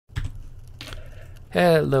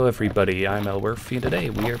Hello everybody, I'm Elwirfy and today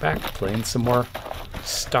we are back playing some more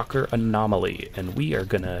Stalker Anomaly, and we are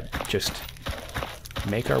gonna just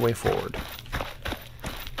make our way forward.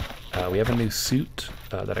 We have a new suit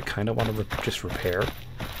that I kind of want to just repair,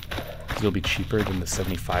 because it'll be cheaper than the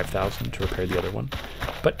 75,000 to repair the other one,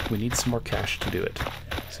 but we need some more cash to do it,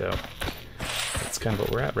 so that's kind of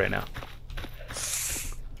what we're at right now.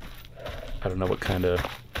 I don't know what kind of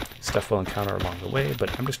stuff we'll encounter along the way,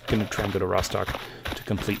 but I'm just going to try and go to Rostock to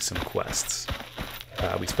complete some quests.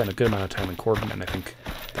 We spent a good amount of time in Corbin, and I think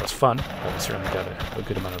that was fun. We certainly got a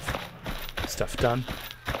good amount of stuff done.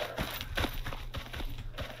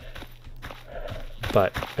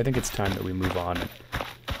 But I think it's time that we move on and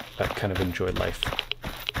kind of enjoy life.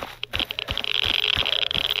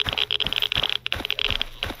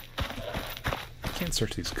 You can't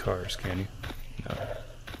search these cars, can you? No.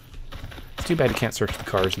 It's too bad you can't search the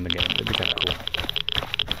cars in the game. It'd be kind of cool.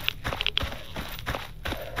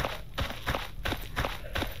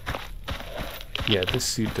 Yeah, this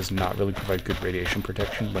suit does not really provide good radiation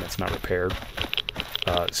protection when it's not repaired.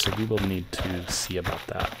 So we will need to see about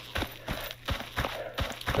that.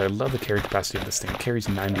 But I love the carry capacity of this thing. It carries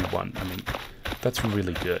 91. I mean, that's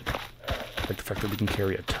really good. Like the fact that we can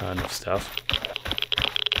carry a ton of stuff.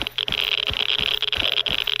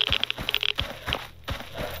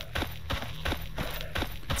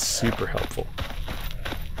 It's super helpful.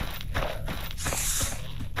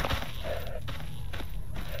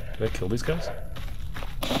 Did I kill these guys?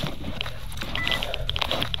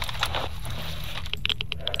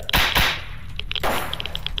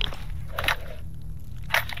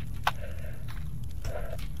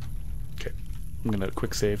 I'm gonna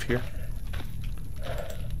quick save here.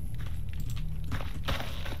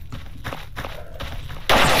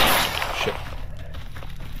 Shit.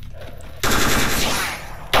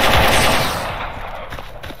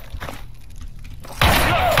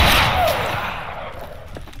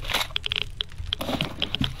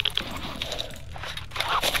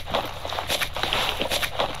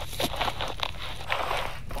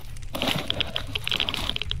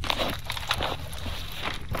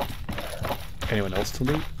 Anyone else to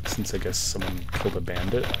loot? Since I guess someone killed a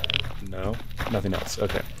bandit? No? Nothing else.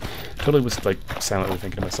 Okay. Totally was like silently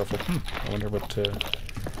thinking to myself, like, I wonder what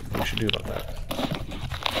we should do about that.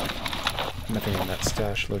 Nothing on that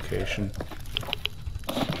stash location.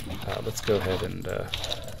 Let's go ahead and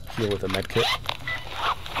heal with a medkit.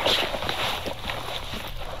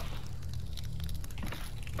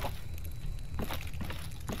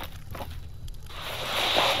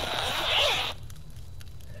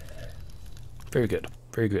 Very good.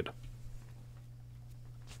 Very good.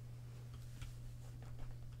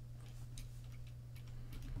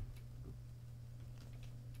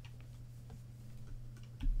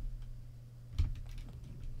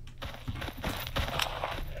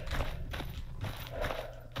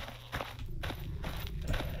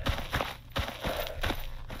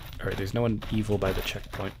 Alright, there's no one evil by the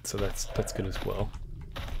checkpoint, so that's good as well.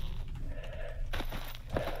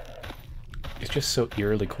 It's just so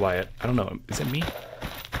eerily quiet. I don't know, is it me?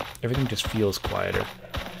 Everything just feels quieter.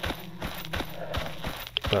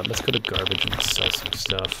 But let's go to garbage and sell some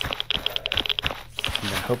stuff.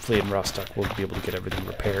 And then hopefully in Rostock we'll be able to get everything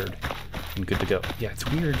repaired and good to go. Yeah, it's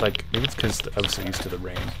weird, like, maybe it's because I was so used to the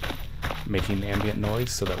rain making ambient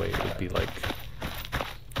noise, so that way it would be like,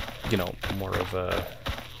 you know, more of a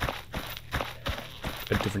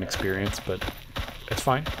different experience, but it's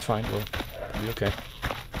fine, we'll be okay.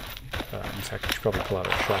 In fact, we should probably pull out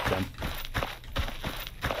a shotgun.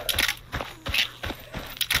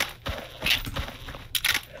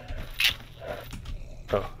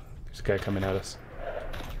 Oh, there's a guy coming at us.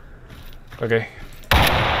 Okay.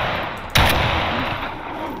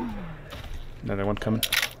 Another one coming.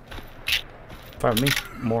 Fire with me.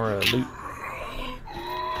 More loot.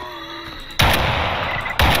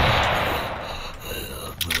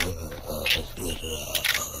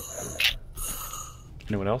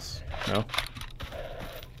 Anyone else? No?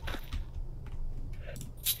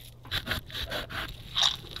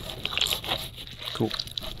 Cool.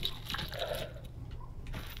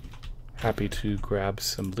 Happy to grab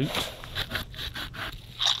some loot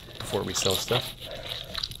before we sell stuff.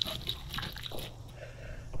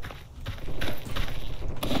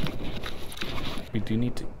 We do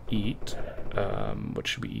need to eat. What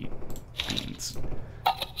should we eat? Beans.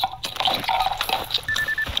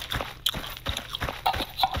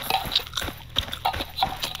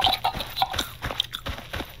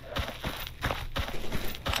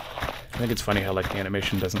 I think it's funny how like the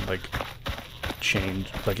animation doesn't like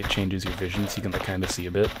change, like it changes your vision so you can like kind of see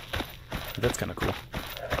a bit. That's kind of cool.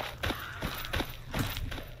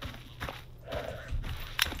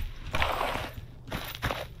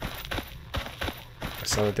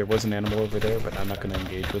 saw that there was an animal over there, but I'm not going to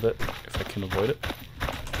engage with it if I can avoid it.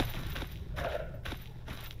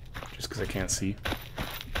 Just because I can't see.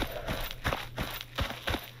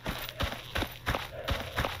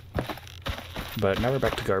 But now we're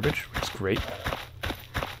back to garbage, which is great. In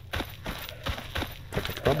fact,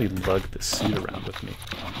 I could probably lug the suit around with me.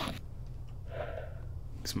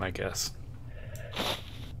 Is my guess.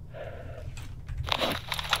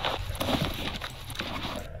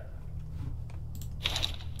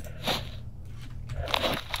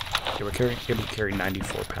 Okay, we're able to carry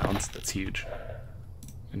 94 pounds. That's huge.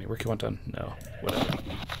 Any work you want done? No. Whatever.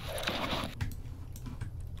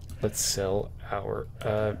 Let's sell our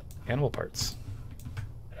animal parts.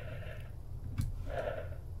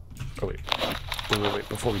 Oh, wait. Wait.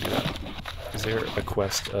 Before we do that, is there a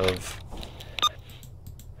quest of...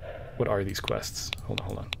 What are these quests? Hold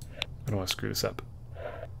on. I don't want to screw this up.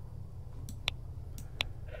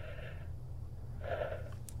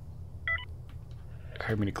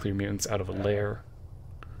 Hire me to clear mutants out of a lair.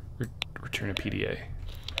 Return a PDA.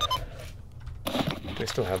 Do I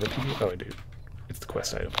still have the PDA? Oh, I do. It's the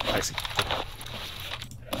quest item. I see.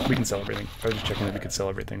 Okay. We can sell everything. I was just checking that we could sell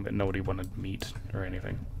everything, that nobody wanted meat or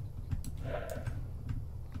anything.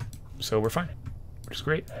 So we're fine, which is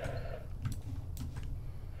great.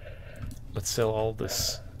 Let's sell all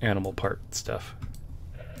this animal part stuff.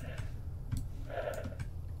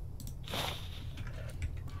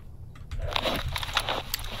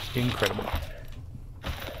 Incredible.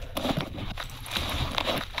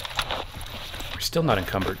 We're still not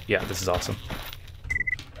encumbered. Yeah, this is awesome.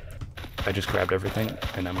 I just grabbed everything,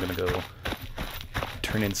 and I'm gonna go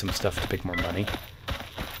turn in some stuff to make more money.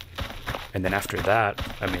 And then after that,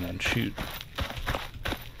 I mean, shoot.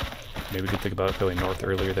 Maybe we could think about going north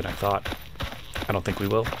earlier than I thought. I don't think we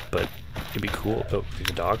will, but it'd be cool. Oh, there's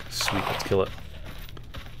a dog. Sweet, let's kill it.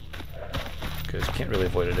 Because we can't really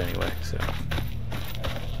avoid it anyway, so...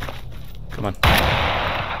 Come on.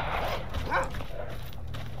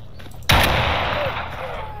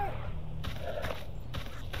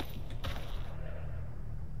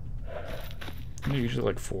 They're usually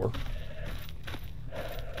like 4.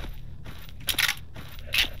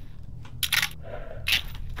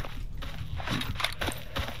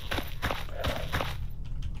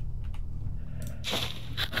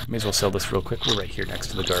 May as well sell this real quick. We're right here next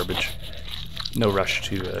to the garbage. No rush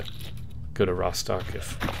to go to raw stock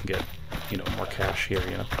if we can get, you know, more cash here,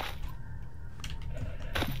 you know.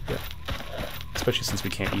 Yeah. Especially since we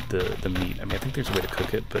can't eat the meat. I mean, I think there's a way to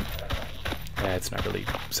cook it, but it's not really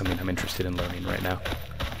something I'm interested in learning right now.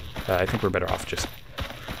 I think we're better off just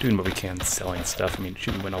doing what we can, selling stuff. I mean,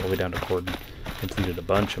 shoot, we went all the way down to Corden, completed a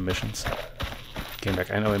bunch of missions. Came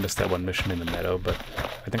back. I know I missed that one mission in the meadow, but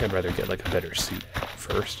I think I'd rather get like a better suit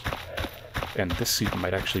first. And this suit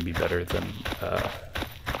might actually be better than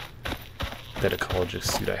that ecologist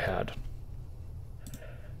suit I had.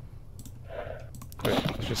 Alright,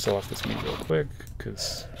 let's just sell off this meat real quick,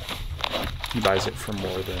 because he buys it for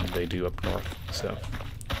more than they do up north, so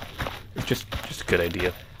it's just a good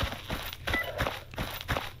idea.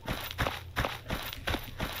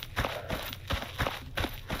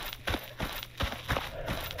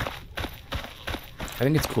 I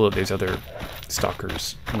think it's cool that there's other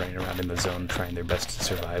stalkers running around in the zone trying their best to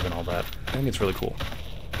survive and all that. I think it's really cool.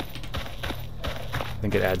 I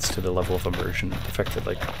think it adds to the level of immersion. The fact that,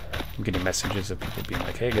 like, I'm getting messages of people being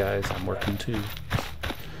like, hey guys, I'm working too.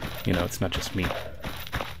 You know, it's not just me.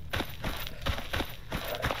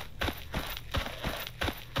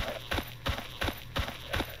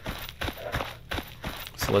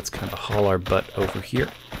 So let's kind of haul our butt over here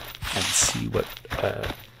and see what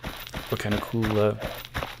kind of cool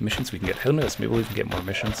missions we can get. Who knows, maybe we can get more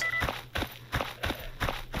missions.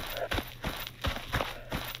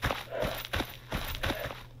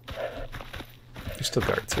 There's still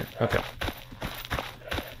guards here. Okay.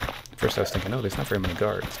 First I was thinking, oh, there's not very many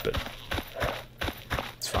guards, but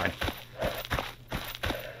it's fine.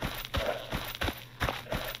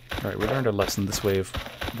 Alright, we learned our lesson. This way of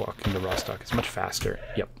walking to Rostock is much faster.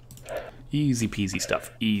 Yep. Easy peasy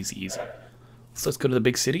stuff. Easy, easy. So let's go to the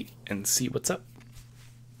big city and see what's up.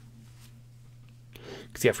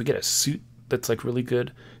 Because, yeah, if we get a suit that's, like, really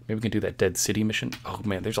good, maybe we can do that Dead City mission. Oh,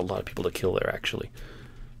 man, there's a lot of people to kill there, actually.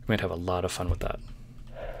 We might have a lot of fun with that.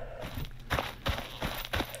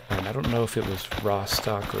 And I don't know if it was raw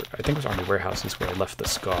stock or... I think it was Army Warehouses where I left the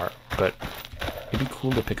Scar, but it'd be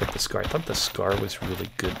cool to pick up the Scar. I thought the Scar was really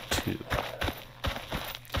good, too.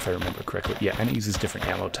 If I remember correctly. Yeah, and it uses different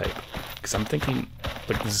ammo type. Because I'm thinking...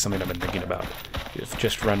 Like, this is something I've been thinking about. If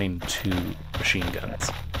just running 2 machine guns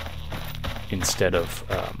instead of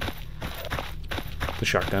the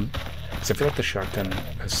shotgun, Because I feel like the shotgun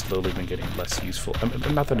has slowly been getting less useful.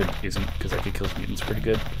 Not that it isn't, because I think it kills mutants pretty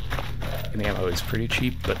good. And the ammo is pretty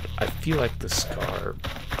cheap, but I feel like the Scar,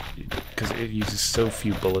 because it uses so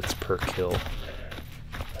few bullets per kill,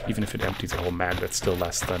 even if it empties a whole mag, that's still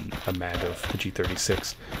less than a mag of the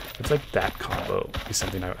G36. It's like that combo is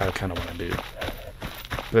something I kind of want to do.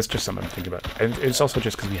 But that's just something I'm thinking about. And it's also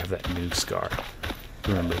just because we have that new Scar,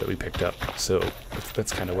 remember, that we picked up. So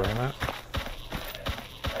that's kind of where I'm at.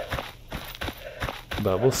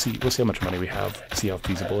 But we'll see how much money we have, see how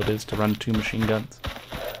feasible it is to run 2 machine guns.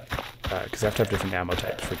 Because I have to have different ammo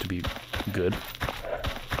types for it to be good.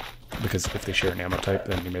 Because if they share an ammo type,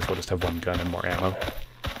 then you may as well just have 1 gun and more ammo.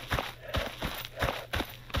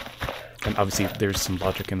 And obviously there's some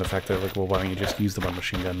logic in the fact that, like, well, why don't you just use the 1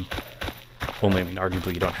 machine gun only? I mean,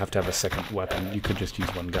 arguably you don't have to have a second weapon, you could just use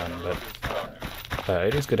 1 gun, but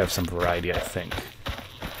it is good to have some variety, I think.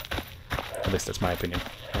 At least that's my opinion.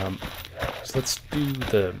 So let's do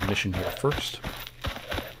the mission here first.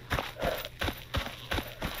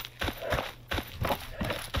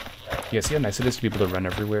 Yeah, see how nice it is to be able to run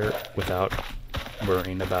everywhere without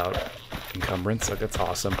worrying about encumbrance? Like, that's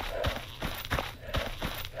awesome.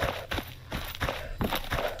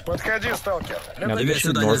 Now the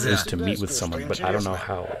mission north is to meet with someone, but I don't know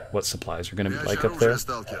what supplies are going to be like up there.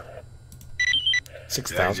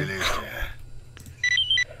 6,000?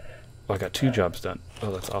 Oh, I got 2 jobs done.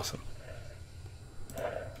 Oh, that's awesome.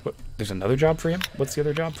 What? There's another job for him? What's the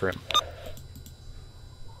other job for him?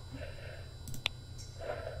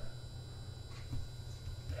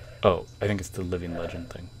 Oh, I think it's the living legend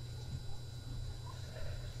thing.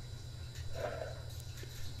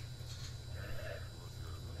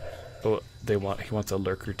 Oh, he wants a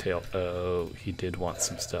lurker tail. Oh, he did want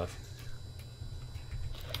some stuff.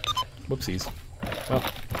 Whoopsies. Well,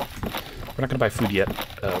 we're not gonna buy food yet.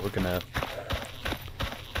 We're gonna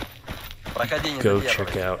go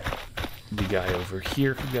check out the guy over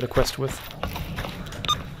here who we got a quest with.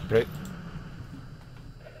 Right?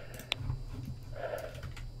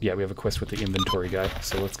 Yeah, we have a quest with the inventory guy,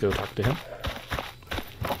 so let's go talk to him.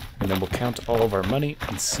 And then we'll count all of our money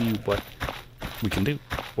and see what we can do.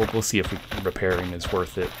 We'll see if repairing is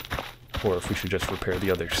worth it, or if we should just repair the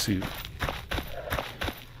other suit.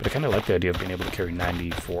 But I kind of like the idea of being able to carry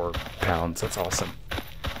 94 pounds. That's awesome.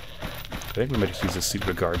 I think we might just use this suit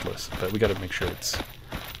regardless, but we got to make sure it's,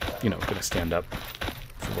 you know, going to stand up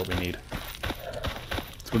for what we need.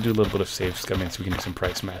 So we'll do a little bit of save scumming so we can do some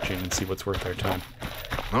price matching and see what's worth our time.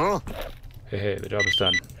 Huh? Hey, the job is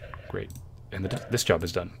done. Great. And this job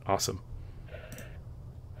is done. Awesome.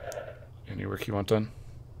 Any work you want done?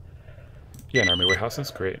 Yeah, in army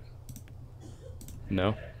warehouses? Great.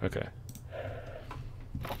 No? Okay.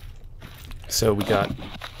 So we got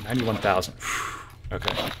 91,000.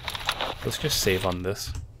 Okay. Let's just save on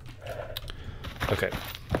this. Okay.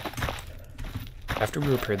 After we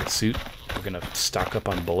repair the suit, we're going to stock up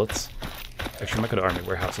on bullets. Actually, I might go to army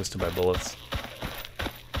warehouses to buy bullets.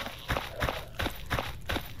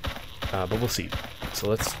 But we'll see. So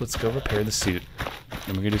let's go repair the suit.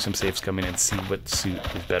 And we're going to do some save scumming and see what suit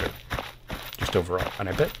is better. Just overall. And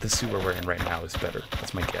I bet the suit we're wearing right now is better.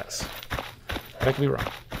 That's my guess. But I could be wrong.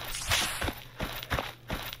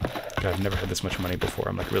 God, I've never had this much money before.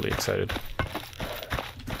 I'm like really excited.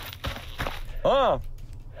 Oh.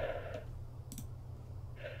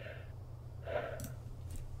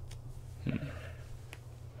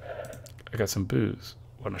 I got some booze.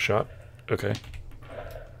 Want a shot? Okay.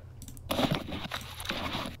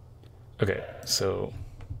 Okay, so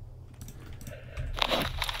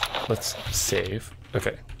let's save.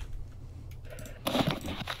 Okay.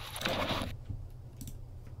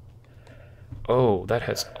 Oh, that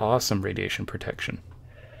has awesome radiation protection.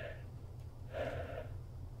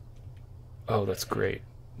 Oh, that's great.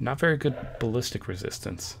 Not very good ballistic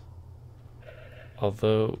resistance.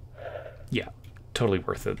 Although, yeah, totally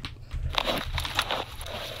worth it.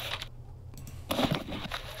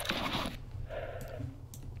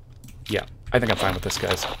 Yeah, I think I'm fine with this,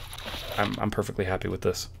 guys. I'm perfectly happy with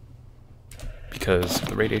this. Because of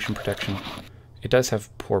the radiation protection, it does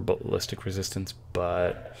have poor ballistic resistance,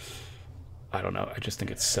 but I don't know. I just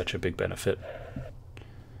think it's such a big benefit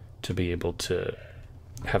to be able to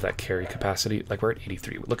have that carry capacity. Like, we're at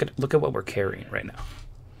 83. Look at what we're carrying right now.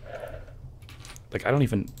 Like, I don't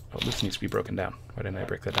even... Oh, this needs to be broken down. Why didn't I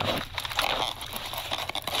break that down?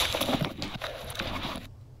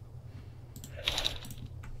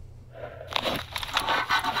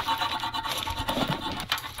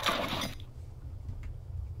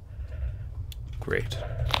 Great.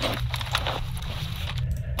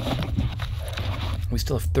 We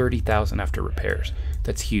still have 30,000 after repairs.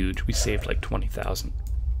 That's huge. We saved like 20,000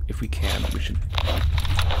 if we can, we should...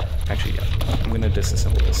 Actually, yeah, I'm going to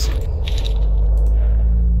disassemble this.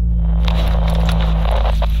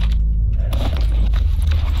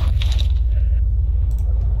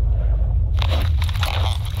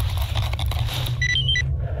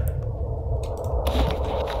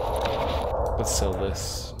 Let's sell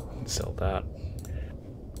this and sell that.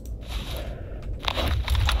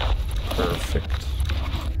 Perfect.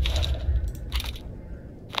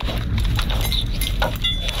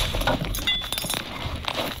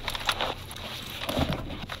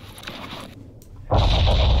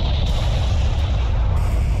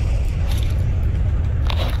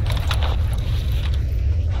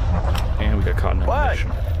 And we got caught in a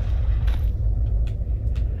mission.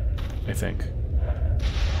 I think.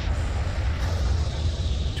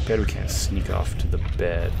 Too bad we can't sneak off to the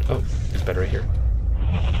bed. Oh, there's a bed right here.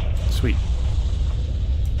 Sweet.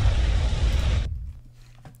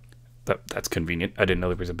 That's convenient. I didn't know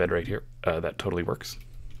there was a bed right here. That totally works.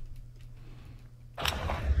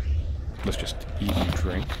 Let's just eat and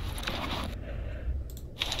drink.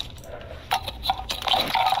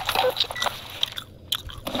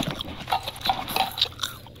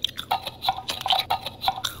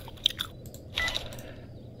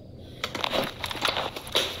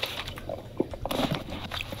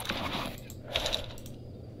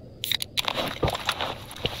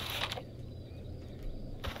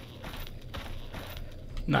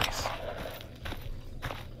 Nice.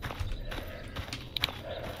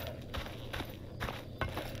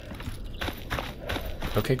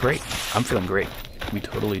 Okay, great. I'm feeling great. We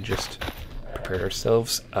totally just prepared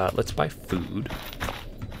ourselves. Let's buy food.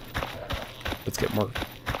 Let's get more,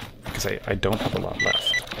 because I don't have a lot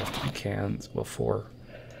left. I have 3 cans, well 4.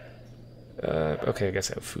 Okay, I guess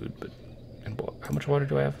I have food, but and how much water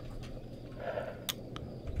do I have?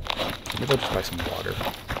 Maybe I'll just buy some water.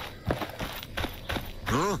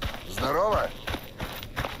 Здорово.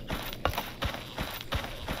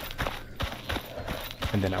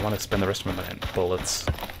 And then I want to spend the rest of my money on bullets.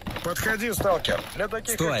 Подходи, сталкер. Для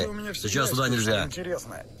таких, как ты, у меня Сейчас туда нельзя.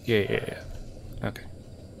 Интересно. Yeah. Okay.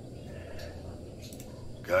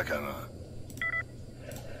 Как оно?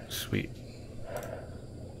 Sweet.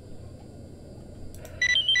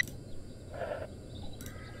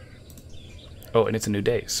 Oh, and it's a new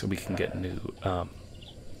day, so we can get new,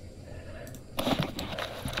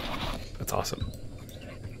 that's awesome.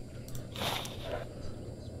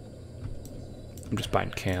 I'm just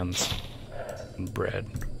buying cans and bread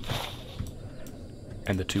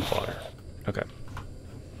and the 2 water. Okay.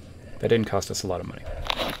 That didn't cost us a lot of money.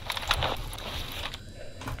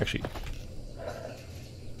 Actually,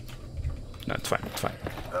 no, it's fine, it's fine.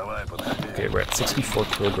 Okay, we're at 64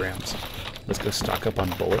 kilograms. Let's go stock up on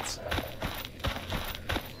bullets.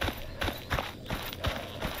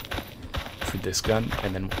 For this gun,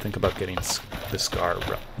 and then we'll think about getting the SCAR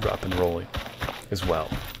up and rolling as well.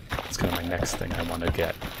 It's kind of my next thing I want to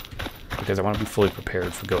get, because I want to be fully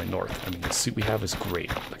prepared for going north. I mean, the suit we have is great.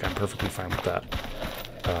 Like, I'm perfectly fine with that.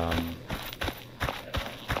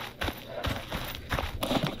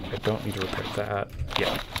 I don't need to repair that.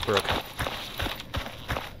 Yeah, we're okay.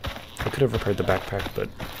 I could have repaired the backpack, but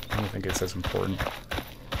I don't think it's as important.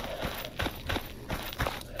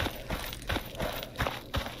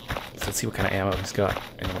 So let's see what kind of ammo he's got.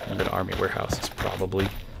 And then we're going to go to Army Warehouses, probably.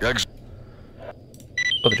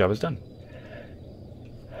 Oh, the job is done.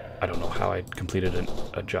 I don't know how I completed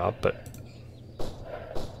a job, but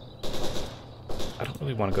I don't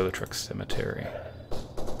really want to go to the truck cemetery.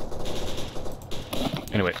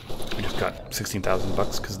 Anyway, we just got 16,000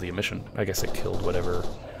 bucks because of the emission. I guess it killed whatever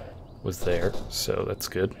was there, so that's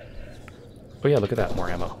good. Oh yeah, look at that, more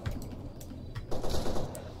ammo.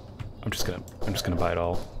 I'm just gonna buy it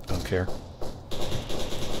all. I don't care.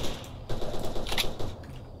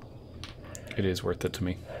 It is worth it to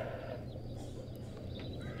me.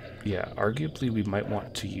 Yeah, arguably we might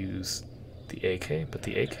want to use the AK, but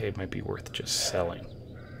the AK might be worth just selling.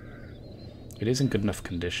 It is in good enough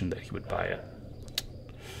condition that he would buy it.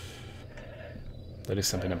 That is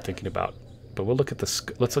something I'm thinking about. But we'll look at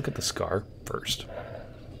the let's look at the SCAR first.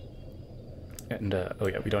 And oh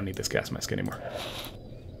yeah, we don't need this gas mask anymore.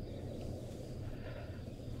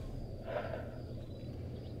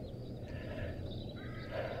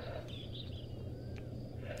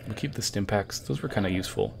 We'll keep the stim packs. Those were kind of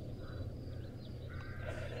useful.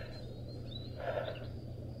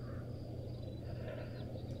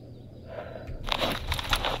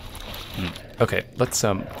 Okay, let's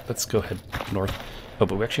go ahead north. Oh,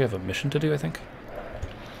 but we actually have a mission to do, I think.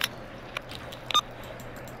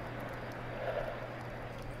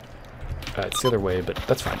 It's the other way, but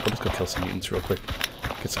that's fine. We'll just go kill some mutants real quick.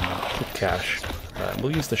 Get some quick cash.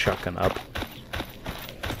 We'll use the shotgun up.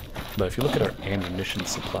 But if you look at our ammunition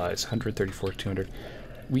supplies, 134, 200,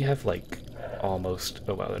 we have like almost,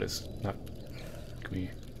 oh wow, that is not, can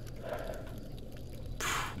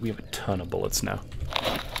we have a ton of bullets now.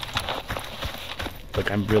 Like,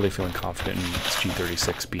 I'm really feeling confident in this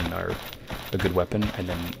G36 being a good weapon, and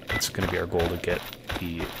then it's going to be our goal to get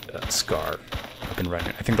the SCAR up and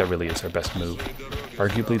running. I think that really is our best move.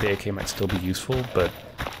 Arguably, the AK might still be useful, but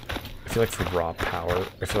I feel like for raw power,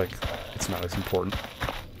 I feel like it's not as important.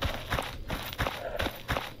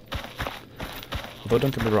 Although,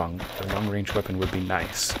 don't get me wrong, a long-range weapon would be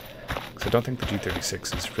nice, because I don't think the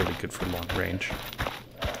G36 is really good for long range.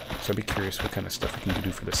 So I'd be curious what kind of stuff we can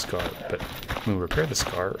do for the SCAR, but when we repair the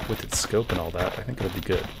SCAR with its scope and all that, I think it'll be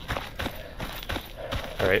good.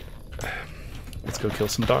 Alright, let's go kill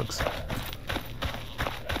some dogs.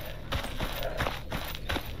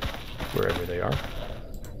 Wherever they are.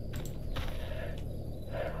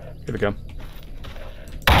 Here we go.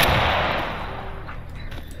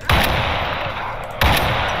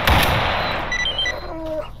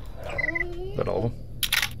 Is that all of them?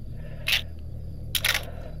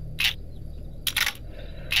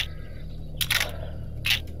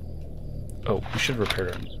 Oh, we should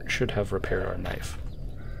have repaired our knife.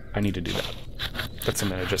 I need to do that. That's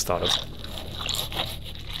something I just thought of.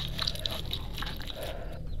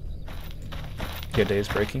 Yeah, day is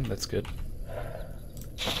breaking. That's good.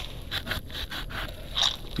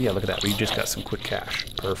 Yeah, look at that. We just got some quick cash.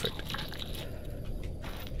 Perfect.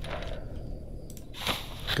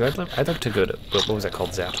 I'd like to go to, what was that called,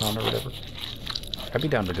 Zaton or whatever? I'd be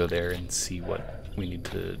down to go there and see what we need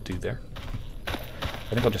to do there.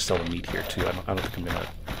 I think I'll just sell the meat here too. I don't think I'm gonna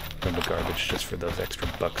run the garbage just for those extra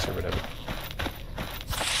bucks or whatever.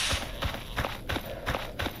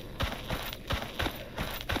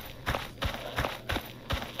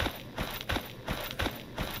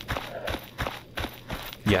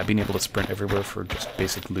 Yeah, being able to sprint everywhere for just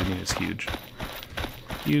basic looting is huge.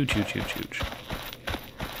 Huge, huge, huge, huge.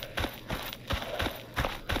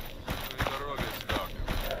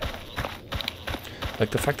 Like,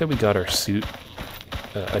 the fact that we got our suit,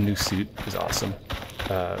 a new suit, is awesome.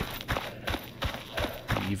 We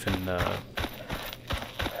even, well,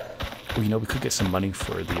 you know, we could get some money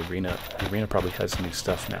for the arena. The arena probably has new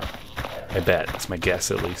stuff now. I bet. That's my guess,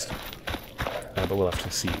 at least. But we'll have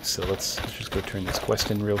to see. So let's just go turn this quest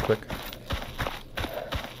in real quick.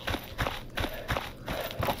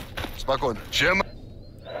 Спокойно. Чем?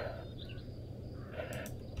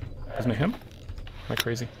 Wasn't it him? Am I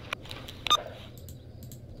crazy?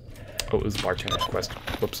 Oh, it was the bartender's quest.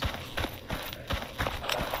 Whoops.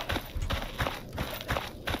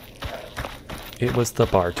 It was the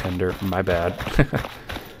bartender. My bad.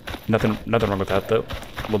 Nothing wrong with that, though.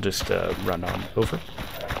 We'll just run on over.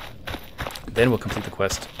 Then we'll complete the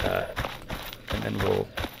quest, and then we'll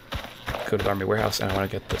go to the army warehouse, and I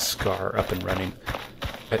want to get the SCAR up and running.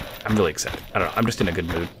 I'm really excited. I don't know. I'm just in a good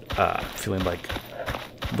mood. Feeling like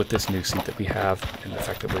with this new suit that we have, and the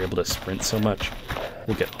fact that we're able to sprint so much,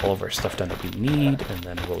 we'll get all of our stuff done that we need, and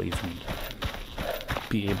then we'll even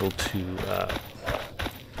be able to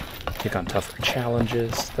take on tougher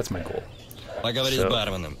challenges. That's my goal. So,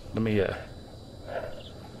 let me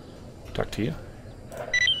talk to you.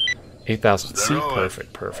 8,000. See?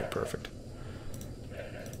 Perfect, perfect, perfect.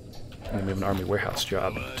 And then we have an army warehouse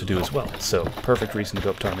job to do as well. So, perfect reason to go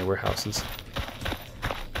up to army warehouses.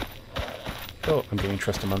 Oh, I'm getting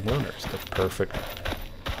trust among loners. That's perfect.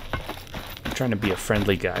 I'm trying to be a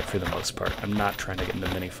friendly guy for the most part. I'm not trying to get into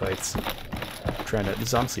many fights. I'm trying to... This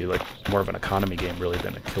is honestly like more of an economy game really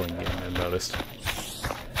than a killing game, I've noticed.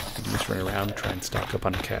 You can just run around, try and stock up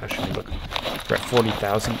on cash. And look, we're at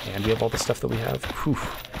 40,000 and we have all the stuff that we have. Whew.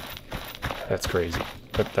 That's crazy,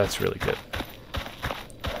 but that's really good.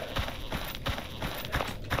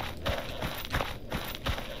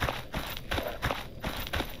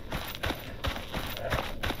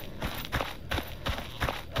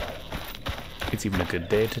 It's even a good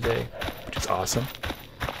day today, which is awesome.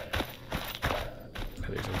 Now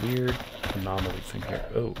there's a weird anomaly thing here.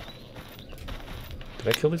 Oh. Did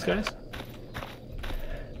I kill these guys?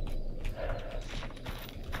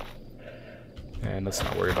 And let's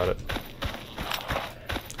not worry about it.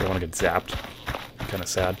 I don't want to get zapped. I'm kind of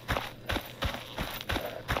sad.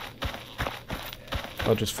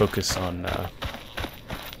 I'll just focus on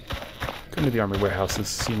going to the army warehouses,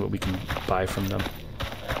 seeing what we can buy from them.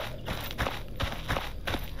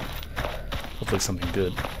 Hopefully something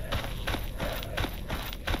good.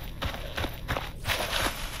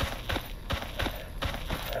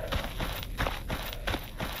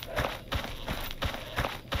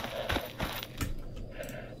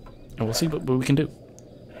 And we'll see what we can do.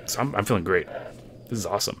 So I'm feeling great. This is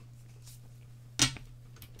awesome.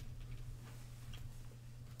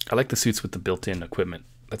 I like the suits with the built-in equipment.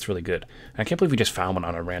 That's really good. And I can't believe we just found one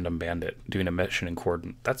on a random bandit doing a mission in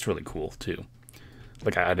Cordon. That's really cool, too.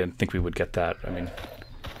 Like, I didn't think we would get that. I mean,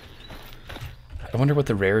 I wonder what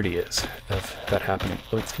the rarity is of that happening.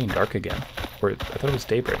 Oh, it's getting dark again. Or I thought it was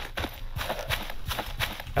daybreak.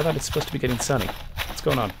 I thought it's supposed to be getting sunny. What's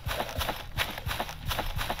going on?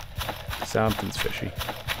 Something's fishy.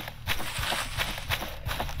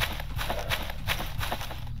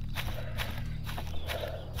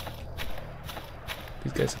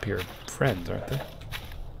 These guys up here are friends, aren't they?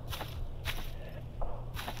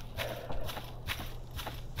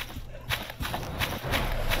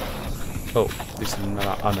 Oh, this is an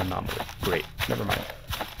anomaly. Great. Never mind.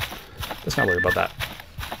 Let's not worry about that.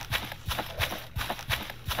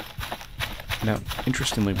 Now,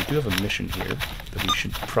 interestingly, we do have a mission here that we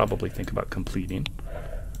should probably think about completing.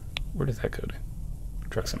 Where does that go to?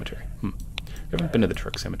 Truck cemetery. We haven't been to the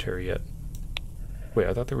truck cemetery yet. Wait,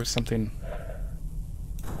 I thought there was something...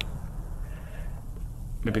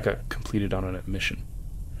 Maybe it got completed on a mission.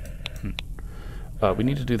 We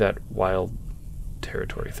need to do that wild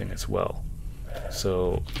territory thing as well.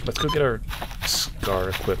 So let's go get our Scar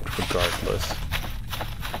equipped regardless.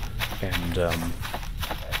 And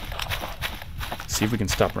see if we can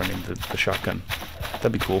stop running the shotgun.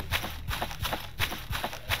 That'd be cool.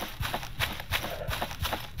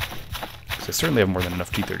 Because I certainly have more than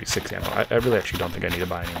enough G36 ammo. I really actually don't think I need to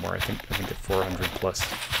buy any more. I think at 400 plus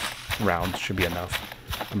rounds should be enough.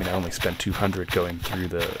 I mean, I only spent 200 going through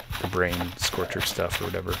the brain scorcher stuff or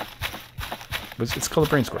whatever. It's called a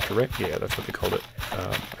brain scorcher, right? Yeah, that's what they called it.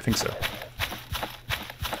 I think so.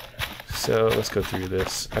 So let's go through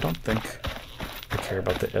this. I don't think I care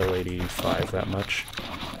about the L85 that much.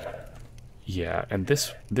 Yeah, and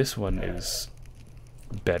this one is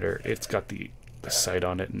better. It's got the sight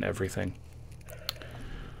on it and everything.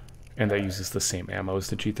 And that uses the same ammo as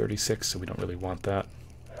the G36, so we don't really want that.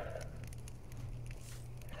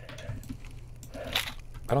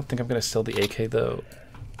 I don't think I'm going to sell the AK, though.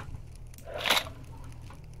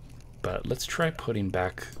 But let's try putting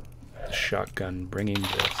back the shotgun, bringing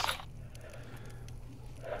this.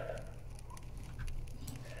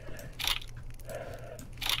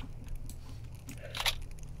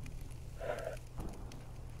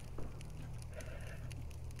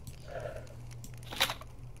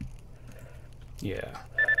 Yeah.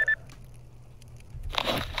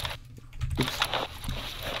 Oops.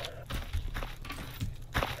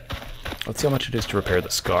 Let's see how much it is to repair the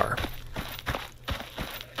Scar.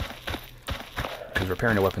 Because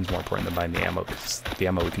repairing a weapon's more important than buying the ammo, because the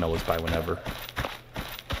ammo we can always buy whenever.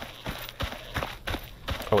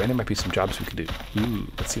 Oh, and there might be some jobs we could do. Ooh,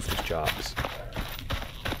 let's see if there's jobs.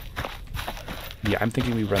 Yeah, I'm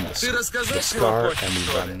thinking we run the Scar and we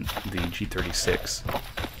run the G36.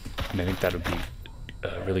 And I think that would be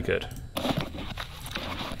really good.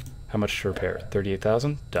 How much to repair?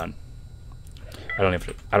 38,000? Done. I don't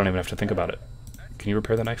even have to think about it. Can you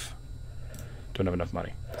repair the knife? Don't have enough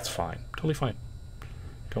money. That's fine. Totally fine.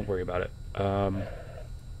 Don't worry about it.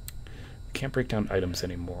 Can't break down items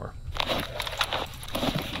anymore. We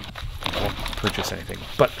won't purchase anything.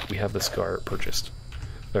 But we have the Scar purchased.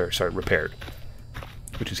 Or, sorry, repaired.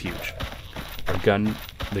 Which is huge. Our gun,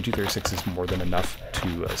 the G36 is more than enough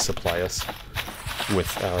to supply us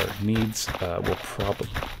with our needs. We'll probably...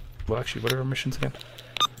 Well, actually, what are our missions again?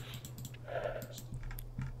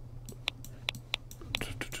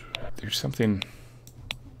 There's something...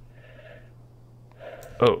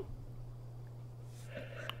 Oh.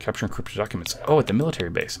 Capture encrypted documents. Oh, at the military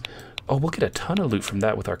base. Oh, we'll get a ton of loot from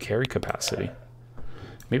that with our carry capacity.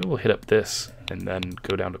 Maybe we'll hit up this and then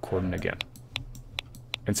go down to Cordon again.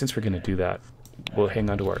 And since we're going to do that, we'll hang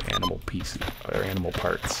on to our animal piece, our animal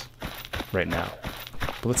parts right now.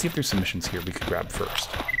 But let's see if there's some missions here we could grab first.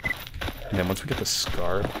 And then once we get the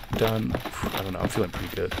Scar done, I don't know, I'm feeling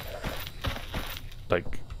pretty good.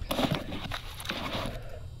 Like,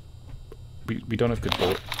 we don't have good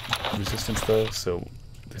bullet resistance though, so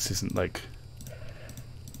this isn't like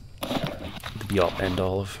the be-all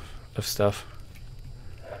end-all of stuff.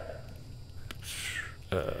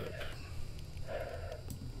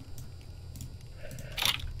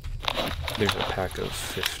 There's a pack of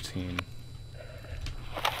 15.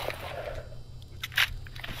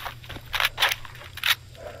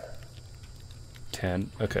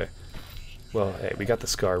 Okay. Well, hey, we got the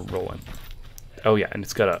Scar rolling. Oh yeah, and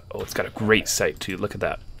it's got a great sight too. Look at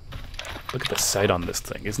that. Look at the sight on this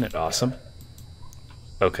thing. Isn't it awesome?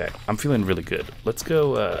 Okay, I'm feeling really good. Let's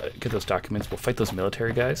go get those documents. We'll fight those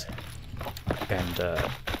military guys. And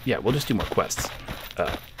yeah, we'll just do more quests.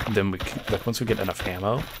 Then we can, like, once we get enough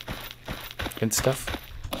ammo and stuff,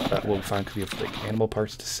 we'll find, because we have like animal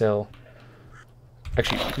parts to sell.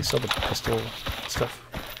 Actually, can we sell the pistol stuff?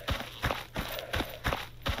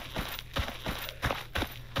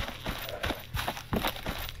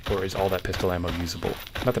 Or is all that pistol ammo usable?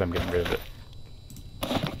 Not that I'm getting rid of it.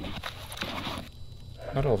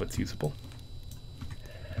 Not all of it's usable.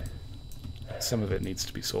 Some of it needs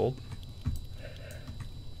to be sold.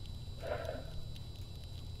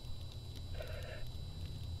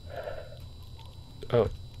 Oh,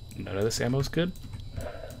 none of this ammo's good?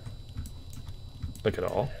 Like at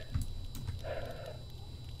all?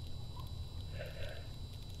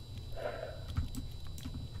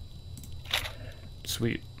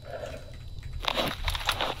 Sweet.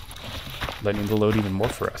 Letting the load even more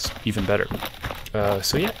for us. Even better.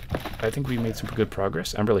 So yeah, I think we made some good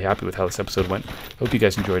progress. I'm really happy with how this episode went. Hope you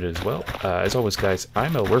guys enjoyed it as well. As always, guys,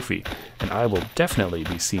 I'm Elwirfy, and I will definitely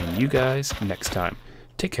be seeing you guys next time.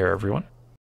 Take care, everyone.